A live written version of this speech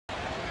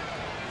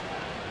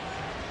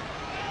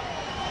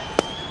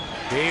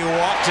He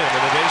walked him,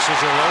 and the bases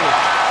are loaded.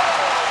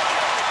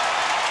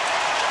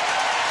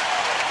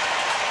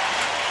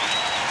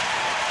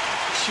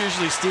 It's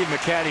usually Steve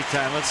McCatty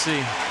time. Let's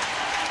see.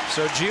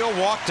 So Gio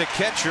walked a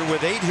catcher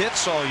with 8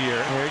 hits all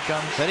year. Here he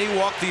comes. Then he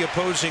walked the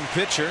opposing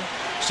pitcher.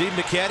 Steve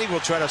McCatty will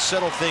try to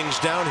settle things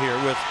down here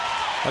with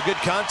a good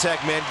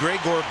contact man,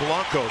 Gregor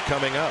Blanco,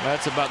 coming up.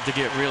 That's about to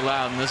get real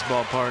loud in this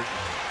ballpark.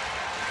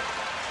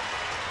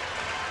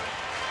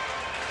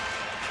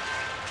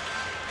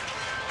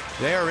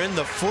 They are in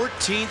the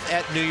 14th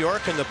at New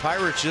York, and the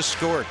Pirates just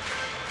scored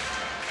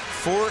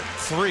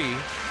 4-3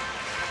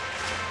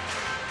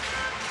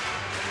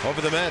 over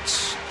the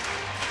Mets.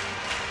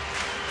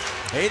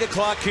 8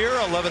 o'clock here,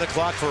 11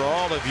 o'clock for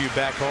all of you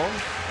back home.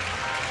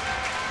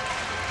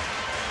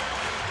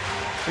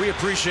 We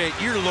appreciate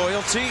your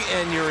loyalty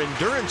and your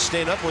endurance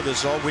staying up with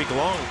us all week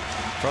long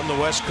from the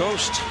West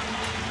Coast.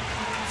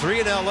 3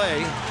 in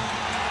LA.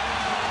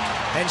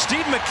 And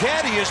Steve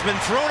McCatty has been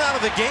thrown out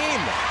of the game.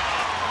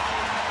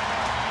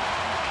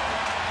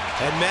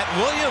 And Matt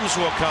Williams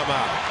will come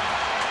out.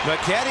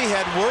 McCatty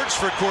had words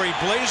for Corey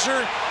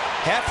Blazer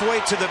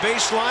halfway to the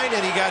baseline,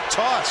 and he got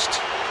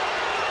tossed.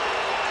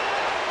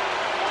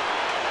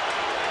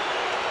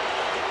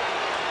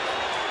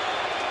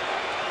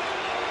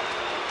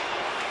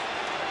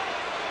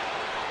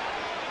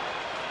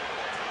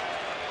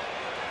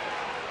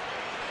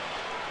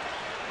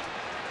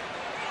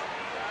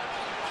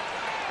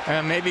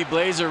 And maybe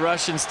Blazer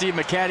rushing Steve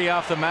McCatty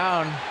off the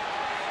mound.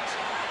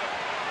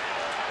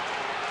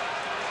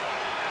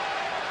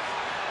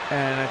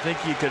 And I think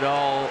you could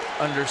all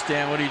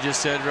understand what he just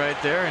said right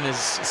there and his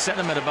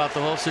sentiment about the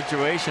whole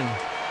situation.